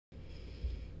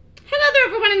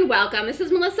everyone and welcome. This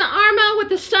is Melissa Armo with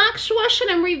the Stock Swoosh,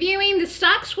 and I'm reviewing the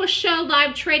Stock Swoosh Show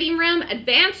Live Trading Room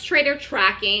Advanced Trader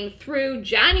Tracking through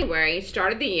January,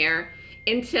 start of the year,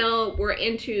 until we're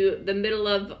into the middle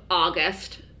of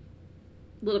August,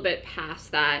 a little bit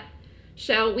past that.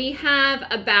 So we have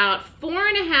about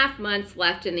 4.5 months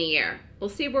left in the year. We'll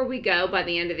see where we go by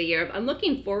the end of the year. I'm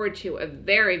looking forward to a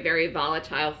very, very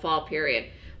volatile fall period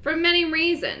for many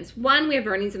reasons. One, we have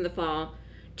earnings in the fall.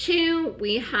 Two,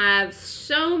 we have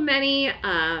so many,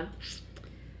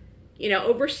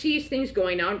 overseas things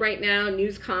going on right now,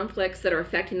 news conflicts that are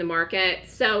affecting the market.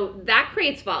 So that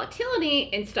creates volatility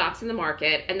in stocks in the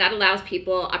market, and that allows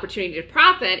people opportunity to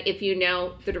profit if you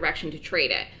know the direction to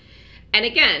trade it. And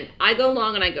again, I go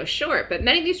long and I go short, but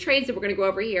many of these trades that we're going to go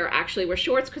over here actually were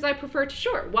shorts because I prefer to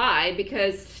short. Why?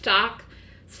 Because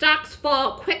stocks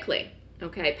fall quickly.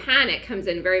 Okay, panic comes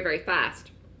in very, very fast.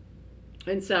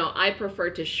 And so I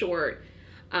prefer to short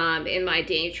in my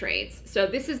day trades. So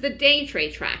this is the day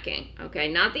trade tracking,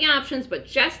 okay? Not the options, but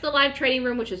just the live trading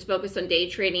room, which is focused on day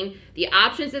trading. The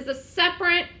options is a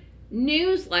separate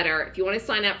newsletter. If you want to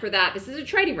sign up for that, this is a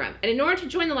trading room. And in order to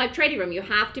join the live trading room, you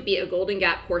have to be a Golden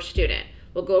Gap course student.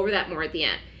 We'll go over that more at the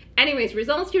end. Anyways,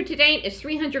 results here to date is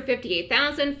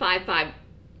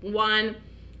 358,551,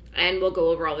 and we'll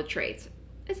go over all the trades.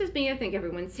 This is me. I think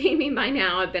everyone's seen me by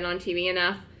now. I've been on TV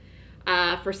enough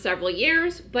for several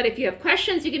years. But if you have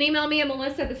questions, you can email me at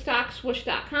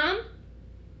melissa@thestockswoosh.com.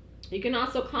 You can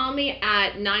also call me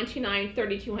at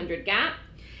 929-3200-GAP.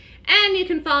 And you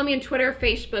can follow me on Twitter,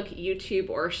 Facebook, YouTube,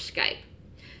 or Skype.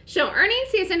 So earnings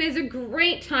season is a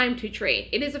great time to trade.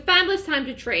 It is a fabulous time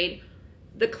to trade.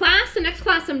 The next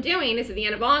class I'm doing is at the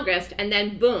end of August, and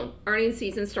then boom, earnings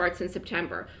season starts in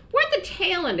September. We're at the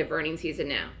tail end of earnings season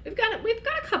now. We've got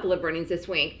a couple of earnings this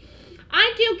week.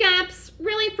 I do gaps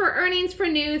really for earnings, for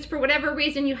news, for whatever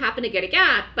reason you happen to get a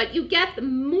gap, but you get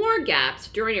more gaps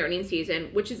during earnings season,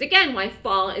 which is again why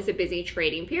fall is a busy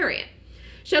trading period.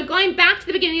 So going back to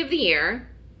the beginning of the year,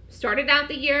 started out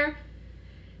the year,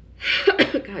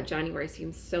 God, January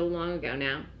seems so long ago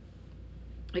now.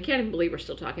 I can't even believe we're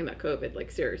still talking about COVID, like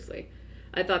seriously.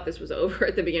 I thought this was over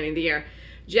at the beginning of the year.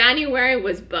 January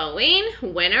was Boeing,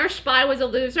 winner. SPY was a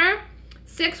loser.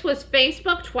 6 was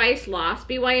Facebook, twice lost.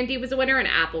 BYD was a winner, and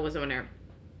Apple was a winner.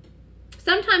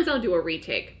 Sometimes I'll do a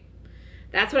retake.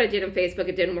 That's what I did in Facebook.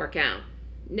 It didn't work out.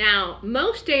 Now,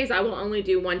 most days I will only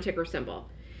do one ticker symbol.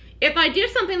 If I do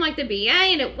something like the BA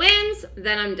and it wins,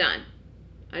 then I'm done.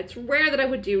 It's rare that I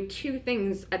would do two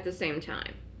things at the same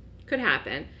time. Could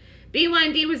happen.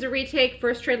 BYD was a retake.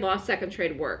 First trade lost, second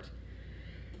trade worked.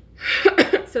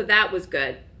 So that was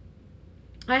good.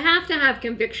 I have to have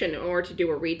conviction in order to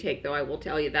do a retake, though, I will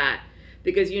tell you that,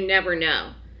 because you never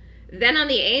know. Then on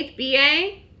the 8th,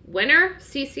 BA, winner,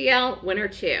 CCL, winner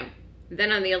 2.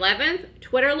 Then on the 11th,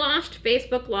 Twitter lost,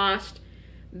 Facebook lost,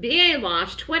 BA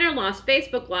lost, Twitter lost,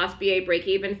 Facebook lost, BA break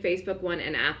even, Facebook won,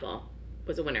 and Apple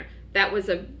was a winner. That was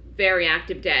a very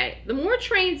active day. The more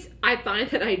trades I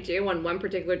find that I do on one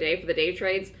particular day for the day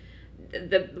trades,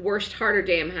 the worse, harder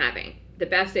day I'm having. The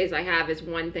best days I have is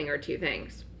one thing or two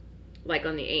things, like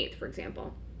on the 8th, for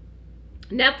example.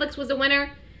 Netflix was a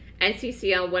winner, and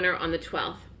CCL winner on the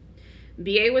 12th.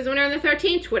 BA was a winner on the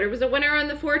 13th, Twitter was a winner on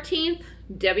the 14th,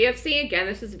 WFC, again,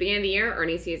 this is the beginning of the year,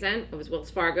 earnings season, it was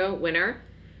Wells Fargo, winner.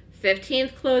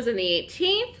 15th close on the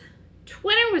 18th,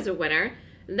 Twitter was a winner,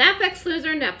 Netflix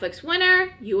loser, Netflix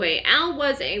winner, UAL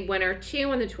was a winner too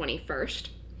on the 21st.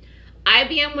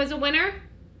 IBM was a winner,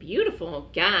 beautiful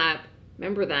gap,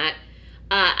 remember that.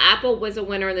 Apple was a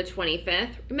winner on the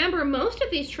 25th. Remember, most of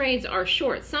these trades are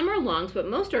shorts. Some are longs, but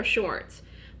most are shorts.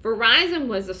 Verizon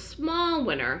was a small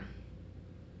winner.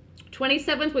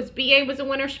 27th was BA was a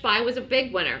winner. SPY was a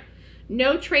big winner.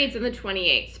 No trades on the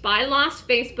 28th. SPY lost,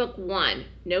 Facebook won.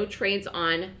 No trades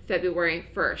on February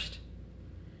 1st.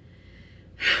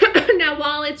 Now,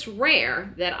 while it's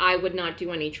rare that I would not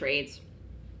do any trades,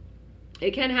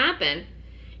 it can happen.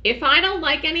 If I don't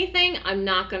like anything, I'm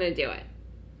not going to do it.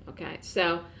 Okay,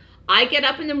 so I get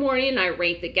up in the morning and I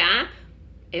rate the gap.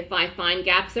 If I find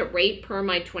gaps that rate per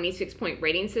my 26-point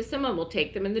rating system, I will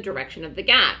take them in the direction of the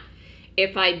gap.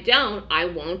 If I don't, I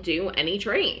won't do any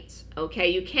trades. Okay,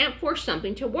 you can't force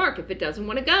something to work if it doesn't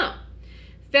want to go.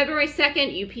 February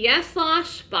 2nd, UPS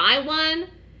lost, SPY won.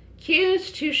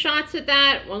 Q's, 2 shots at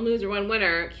that, 1 loser, 1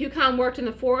 winner. QCOM worked in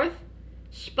the 4th.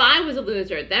 SPY was a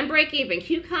loser, then break even.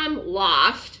 QCOM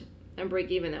lost, then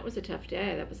break even. That was a tough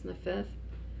day. That was in the 5th.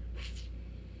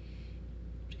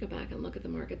 Go back and look at the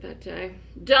market that day.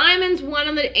 Diamonds won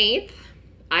on the 8th.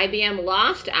 IBM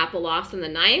lost. Apple lost on the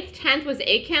 9th. 10th was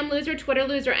ACAM loser, Twitter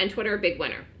loser, and Twitter a big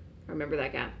winner. Remember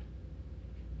that gap.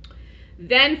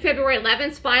 Then February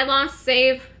 11th, SPY lost,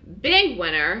 save, big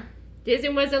winner. Disney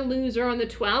was a loser on the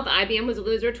 12th. IBM was a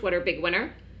loser. Twitter, big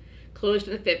winner. Closed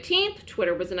on the 15th.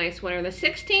 Twitter was a nice winner on the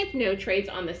 16th. No trades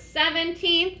on the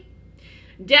 17th.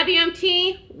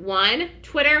 WMT won.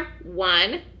 Twitter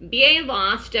won. BA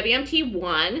lost. WMT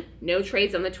won. No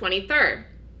trades on the 23rd.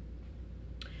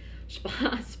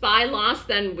 SPY lost,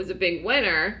 then was a big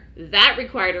winner. That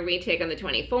required a retake on the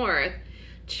 24th.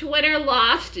 Twitter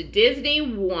lost. Disney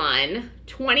won.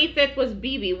 25th was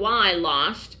BBY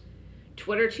lost.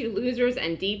 Twitter 2 losers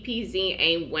and DPZ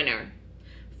a winner.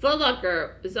 Foot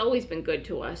Locker has always been good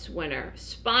to us, winner.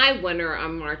 SPY winner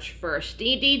on March 1st.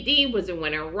 DDD was a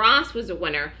winner. Ross was a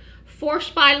winner. 4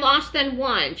 SPY lost, then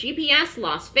won. GPS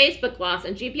lost. Facebook lost,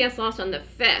 and GPS lost on the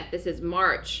 5th. This is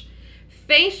March.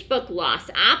 Facebook lost.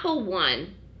 Apple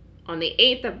won on the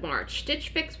 8th of March. Stitch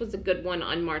Fix was a good one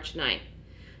on March 9th.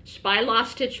 SPY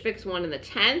lost. Stitch Fix won on the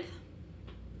 10th.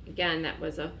 Again, that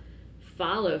was a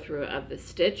follow-through of the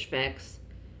Stitch Fix,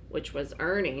 which was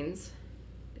earnings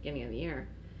beginning of the year.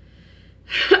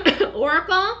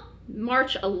 Oracle,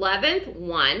 March 11th,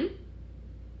 won.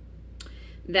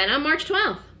 Then on March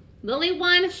 12th, Lilly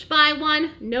won, SPY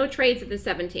won, no trades at the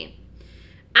 17th.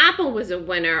 Apple was a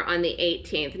winner on the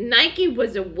 18th. Nike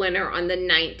was a winner on the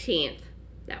 19th.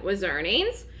 That was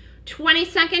earnings.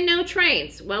 22nd, no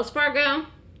trades. Wells Fargo,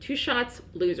 2 shots,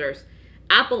 losers.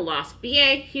 Apple lost.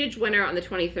 BA, huge winner on the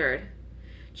 23rd.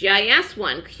 GIS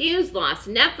won. Q's lost.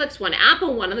 Netflix won.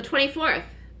 Apple won on the 24th.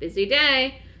 Busy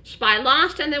day. SPY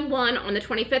lost and then won on the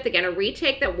 25th. Again, a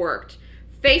retake that worked.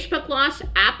 Facebook lost.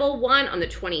 Apple won on the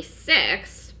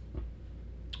 26th.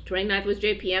 29th was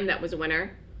JPM. That was a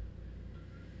winner.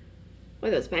 Boy,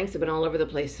 those banks have been all over the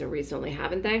place so recently,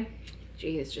 haven't they?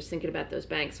 Geez, just thinking about those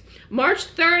banks.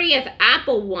 March 30th,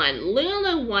 Apple won.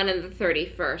 Lulu won on the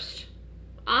 31st.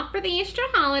 Off for the Easter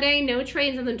holiday. No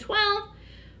trades on the 12th.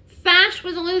 Fast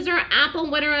was a loser. Apple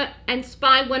winner and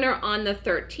SPY winner on the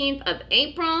 13th of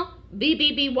April.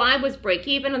 BBBY was break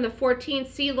even on the 14th.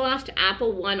 C lost.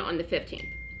 Apple won on the 15th.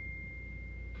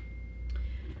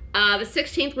 The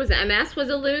 16th was MS was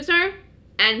a loser.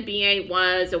 And BA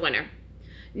was a winner.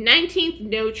 19th,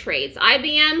 no trades.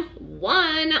 IBM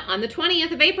won on the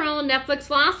 20th of April. Netflix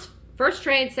lost. First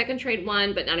trade, second trade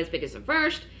won, but not as big as the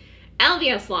first.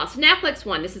 LVS lost. Netflix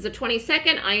won. This is the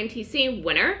 22nd. INTC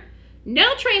winner.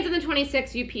 No trades on the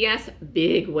 26th. UPS,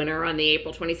 big winner on the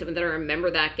April 27th. I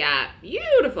remember that gap.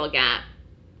 Beautiful gap.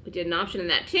 We did an option in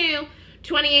that too.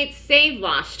 28th, Save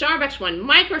lost. Starbucks won.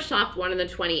 Microsoft won on the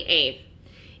 28th.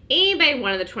 eBay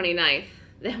won on the 29th.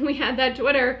 Then we had that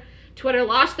Twitter. Twitter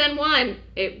lost, then won.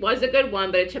 It was a good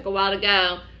one, but it took a while to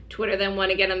go. Twitter then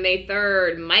won again on May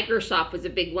 3rd. Microsoft was a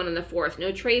big one on the 4th.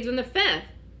 No trades on the 5th.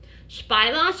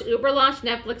 SPY lost, Uber lost,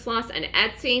 Netflix lost, and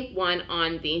Etsy won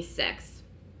on the 6th.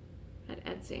 At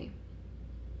Etsy.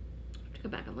 I have to go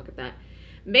back and look at that.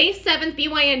 May 7th,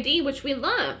 BYND, which we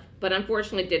love, but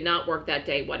unfortunately did not work that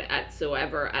day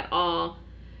whatsoever at all.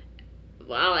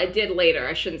 Well, it did later.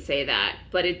 I shouldn't say that,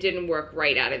 but it didn't work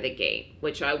right out of the gate,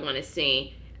 which I want to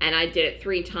see. And I did it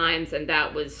 3 times, and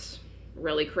that was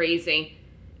really crazy.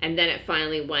 And then it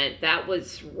finally went. That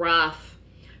was rough.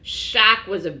 Shaq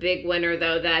was a big winner,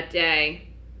 though, that day.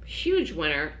 Huge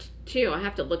winner, too. I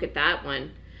have to look at that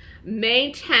one.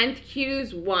 May 10th,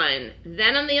 Q's won.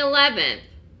 Then on the 11th,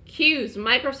 Q's,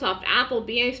 Microsoft, Apple,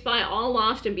 BA, SPY all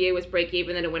lost, and BA was break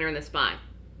even, then a winner in the SPY.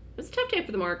 It was a tough day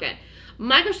for the market.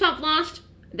 Microsoft lost,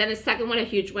 then the second one, a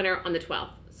huge winner on the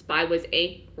 12th. SPY was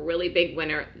a really big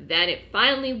winner. Then it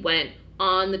finally went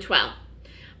on the 12th.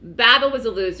 BABA was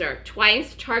a loser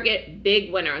twice. Target,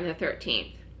 big winner on the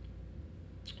 13th.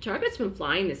 Target's been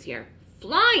flying this year.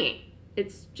 Flying.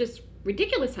 It's just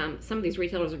ridiculous how some of these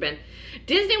retailers have been.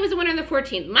 Disney was a winner on the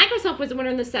 14th. Microsoft was a winner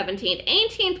on the 17th.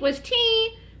 18th was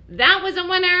T. That was a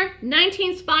winner.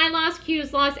 19th, SPY lost.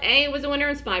 Q's lost. A was a winner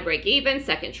and SPY break even.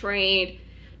 Second trade.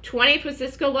 20th was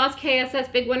Cisco lost.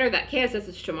 KSS, big winner. That KSS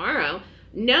is tomorrow.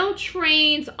 No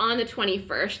trades on the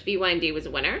 21st. BYND was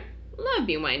a winner. Love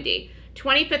BYND.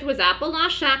 25th was Apple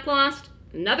lost. Shaq lost.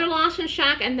 Another loss in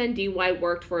Shaq. And then DY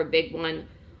worked for a big one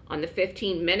on the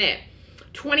 15-minute.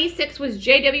 26th was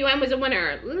JWM was a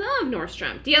winner. Love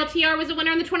Nordstrom. DLTR was a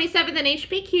winner on the 27th. And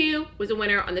HPQ was a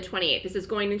winner on the 28th. This is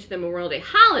going into the Memorial Day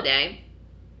holiday.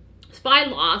 SPY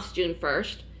lost June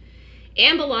 1st.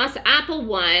 Amber lost. Apple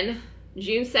won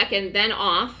June 2nd. Then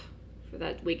off for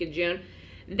that week of June.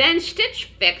 Then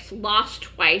Stitch Fix lost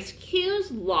twice.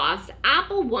 Q's lost.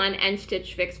 Apple won, and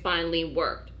Stitch Fix finally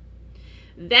worked.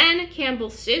 Then Campbell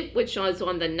Soup, which was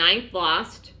on the 9th,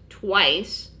 lost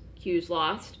twice. Q's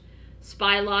lost.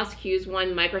 SPY lost. Q's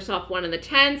won. Microsoft won on the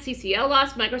 10th. CCL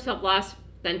lost. Microsoft lost.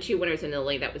 Then 2 winners in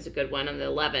Italy. That was a good one on the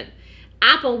 11th.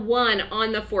 Apple won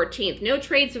on the 14th. No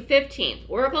trades the 15th.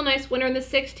 Oracle, nice winner on the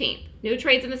 16th. No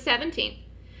trades on the 17th.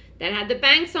 Then had the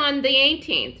banks on the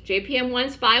 18th. JPM won,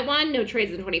 SPY won, no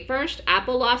trades on the 21st.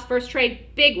 Apple lost first trade,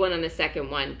 big one on the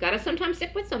second one. Gotta sometimes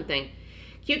stick with something.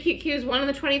 QQQ's won on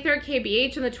the 23rd.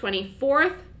 KBH on the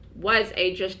 24th. Was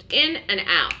a just in and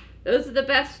out. Those are the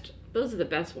best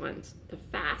ones. The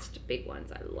fast, big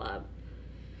ones I love.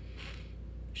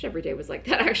 Wish every day was like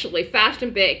that, actually. Fast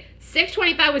and big.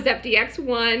 625 was FDX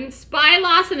won. SPY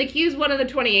lost and the Q's won on the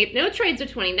 28th. No trades the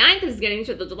 29th. This is getting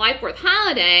to the July 4th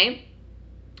holiday.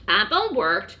 Apple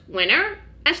worked. Winner.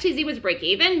 STZ was break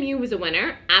even. Mu was a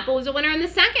winner. Apple was a winner in the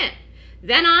second.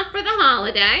 Then off for the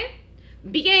holiday.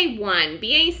 BA won.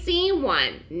 BAC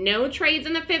won. No trades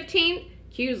on the 15th.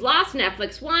 Q's lost.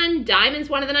 Netflix won. Diamonds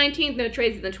won on the 19th. No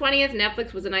trades on the 20th.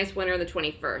 Netflix was a nice winner on the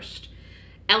 21st.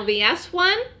 LVS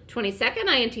won. 22nd.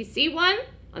 INTC won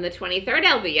on the 23rd.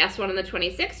 LVS won on the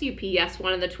 26th. UPS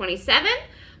won on the 27th.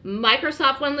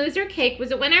 Microsoft won loser. Cake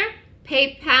was a winner.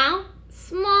 PayPal,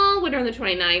 small winner on the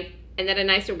 29th. And then a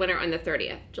nicer winner on the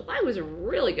 30th. July was a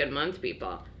really good month,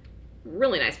 people.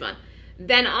 Really nice month.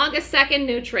 Then August 2nd,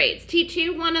 no trades.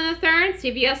 T2 won on the 3rd.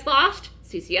 CVS lost.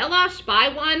 CCL lost. SPY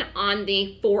won on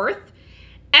the 4th.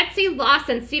 Etsy lost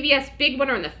and CVS big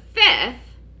winner on the 5th.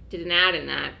 Did an ad in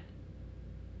that.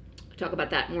 I'll talk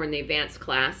about that more in the advanced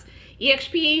class.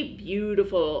 EXP,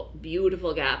 beautiful,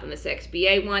 beautiful gap on the 6th.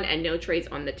 BA won and no trades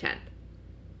on the 10th.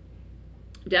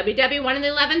 WW won on the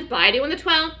 11th. Baidu on the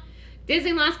 12th.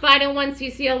 Disney lost. Baidu won.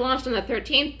 CCL lost on the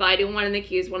 13th. Baidu won and the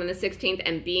Qs won on the 16th.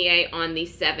 And BA on the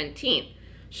 17th.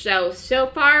 So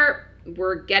far,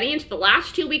 we're getting into the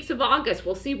last 2 weeks of August.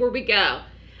 We'll see where we go.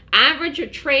 Average or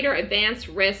trader advanced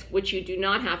risk, which you do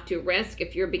not have to risk.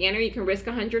 If you're a beginner, you can risk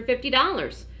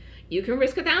 $150. You can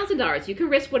risk $1,000. You can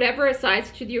risk whatever is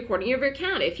sized to the according of your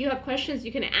account. If you have questions,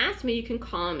 you can ask me. You can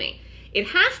call me. It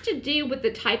has to do with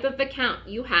the type of account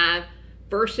you have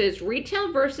versus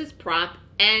retail versus prop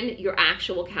and your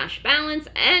actual cash balance.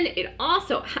 And it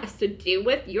also has to do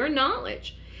with your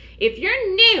knowledge. If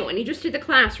you're new and you just did the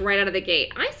class right out of the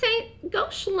gate, I say go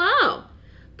slow.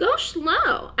 Go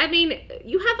slow. I mean,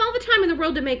 you have all the time in the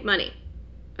world to make money.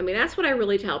 I mean, that's what I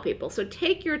really tell people. So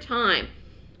take your time.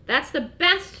 That's the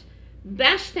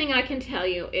best thing I can tell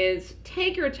you is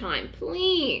take your time,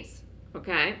 please.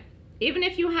 Okay? Even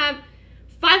if you have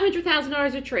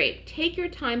 $500,000 a trade, take your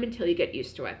time until you get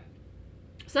used to it.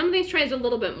 Some of these trades are a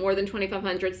little bit more than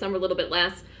 2,500, some are a little bit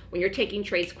less. When you're taking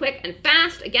trades quick and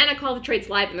fast, again, I call the trades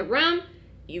live in the room.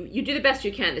 You do the best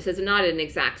you can. This is not an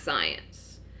exact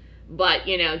science. But,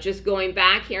 you know, just going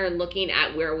back here and looking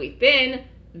at where we've been,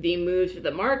 the moves of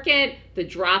the market, the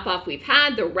drop-off we've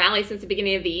had, the rally since the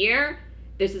beginning of the year.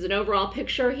 This is an overall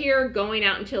picture here going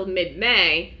out until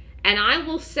mid-May. And I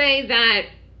will say that,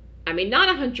 I mean, not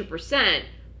 100%,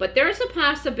 but there's a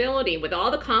possibility with all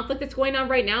the conflict that's going on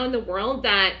right now in the world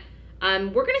that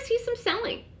we're going to see some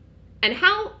selling. And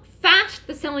how fast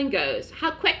the selling goes,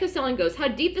 how quick the selling goes, how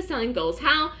deep the selling goes,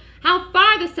 how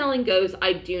far the selling goes,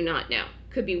 I do not know.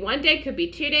 Could be 1 day, could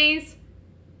be 2 days,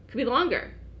 could be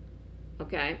longer.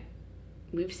 Okay?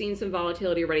 We've seen some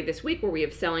volatility already this week where we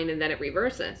have selling and then it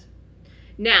reverses.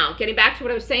 Now, getting back to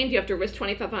what I was saying, do you have to risk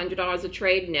 $2,500 a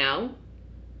trade? No.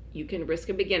 You can risk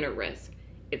a beginner risk.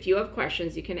 If you have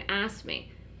questions, you can ask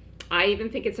me. I even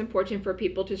think it's important for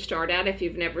people to start out, if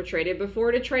you've never traded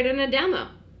before, to trade in a demo.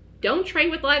 Don't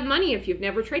trade with live money if you've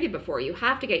never traded before. You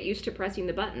have to get used to pressing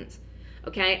the buttons.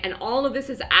 Okay? And all of this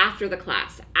is after the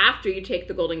class, after you take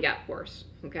the Golden Gap course.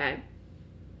 Okay?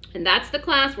 And that's the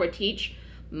class where I teach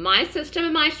my system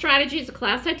and my strategy. Is a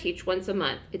class I teach once a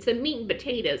month. It's the meat and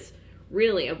potatoes,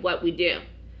 really, of what we do.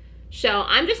 So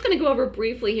I'm just going to go over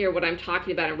briefly here what I'm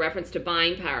talking about in reference to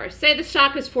buying power. Say the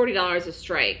stock is $40 a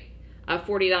strike,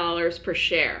 $40 per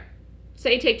share.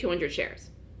 Say you take 200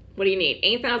 shares. What do you need?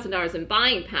 $8,000 in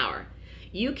buying power.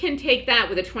 You can take that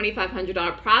with a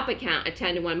 $2,500 prop account at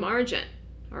 10-to-1 margin.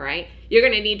 All right? You're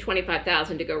going to need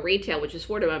 $25,000 to go retail, which is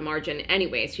 4-to-1 margin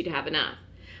anyway, so you'd have enough.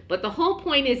 But the whole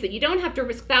point is that you don't have to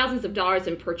risk thousands of dollars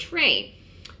in per trade.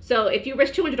 So if you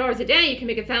risk $200 a day, you can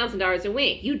make $1,000 a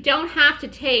week. You don't have to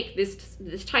take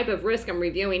this type of risk I'm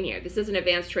reviewing here. This is an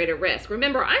advanced trader risk.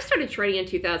 Remember, I started trading in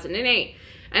 2008.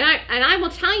 And I will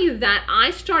tell you that I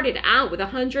started out with a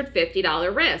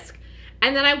 $150 risk.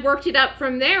 And then I worked it up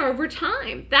from there over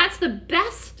time. That's the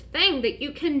best thing that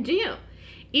you can do.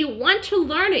 You want to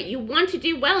learn it. You want to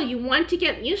do well. You want to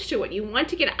get used to it. You want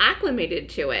to get acclimated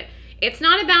to it. It's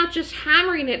not about just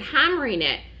hammering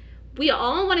it. We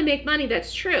all want to make money,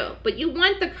 that's true. But you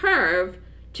want the curve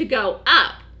to go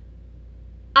up.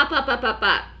 Up, up, up, up,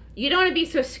 up. You don't want to be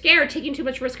so scared taking too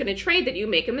much risk in a trade that you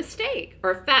make a mistake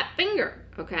or a fat finger,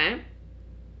 okay?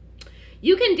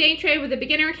 You can day trade with a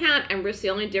beginner account and risk. The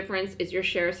only difference is your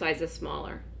share size is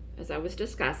smaller. As I was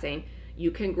discussing, you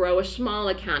can grow a small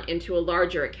account into a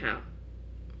larger account.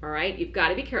 All right, you've got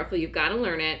to be careful. You've got to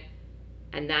learn it,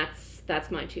 and that's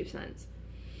my 2 cents.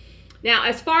 Now,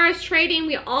 as far as trading,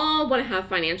 we all want to have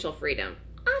financial freedom.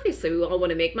 Obviously, we all want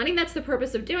to make money. That's the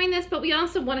purpose of doing this, but we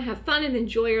also want to have fun and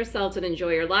enjoy ourselves and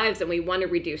enjoy our lives, and we want to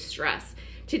reduce stress.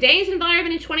 Today's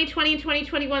environment in 2020 and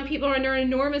 2021, people are under an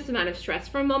enormous amount of stress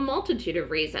from a multitude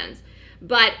of reasons.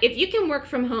 But if you can work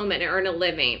from home and earn a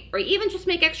living, or even just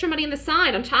make extra money on the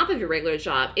side on top of your regular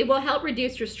job, it will help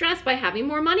reduce your stress by having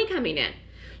more money coming in.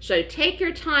 So take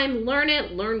your time, learn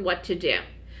it, learn what to do.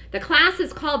 The class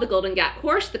is called the Golden Gap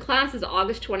Course. The class is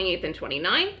August 28th and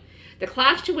 29th. The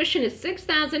class tuition is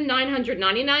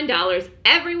 $6,999.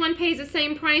 Everyone pays the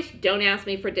same price. Don't ask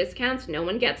me for discounts. No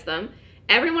one gets them.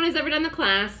 Everyone who's ever done the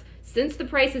class, since the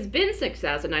price has been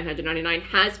 $6,999,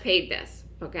 has paid this,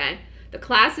 okay? The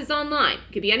class is online.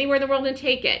 You could be anywhere in the world and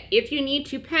take it. If you need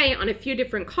to pay on a few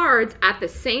different cards at the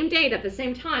same date, at the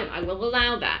same time, I will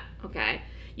allow that, okay?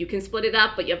 You can split it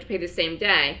up, but you have to pay the same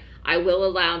day. I will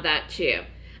allow that too.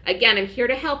 Again, I'm here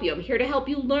to help you. I'm here to help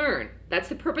you learn. That's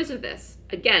the purpose of this.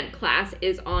 Again, class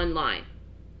is online.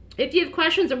 If you have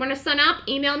questions or want to sign up,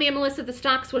 email me at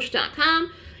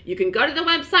melissa@thestockswoosh.com. You can go to the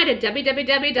website at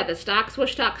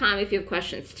www.thestockswoosh.com if you have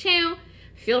questions too.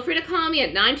 Feel free to call me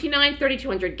at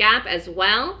 929-3200-GAP as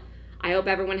well. I hope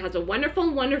everyone has a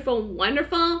wonderful, wonderful,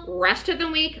 wonderful rest of the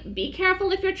week. Be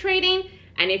careful if you're trading.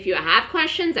 And if you have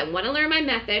questions and want to learn my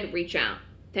method, reach out.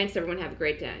 Thanks, everyone. Have a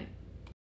great day.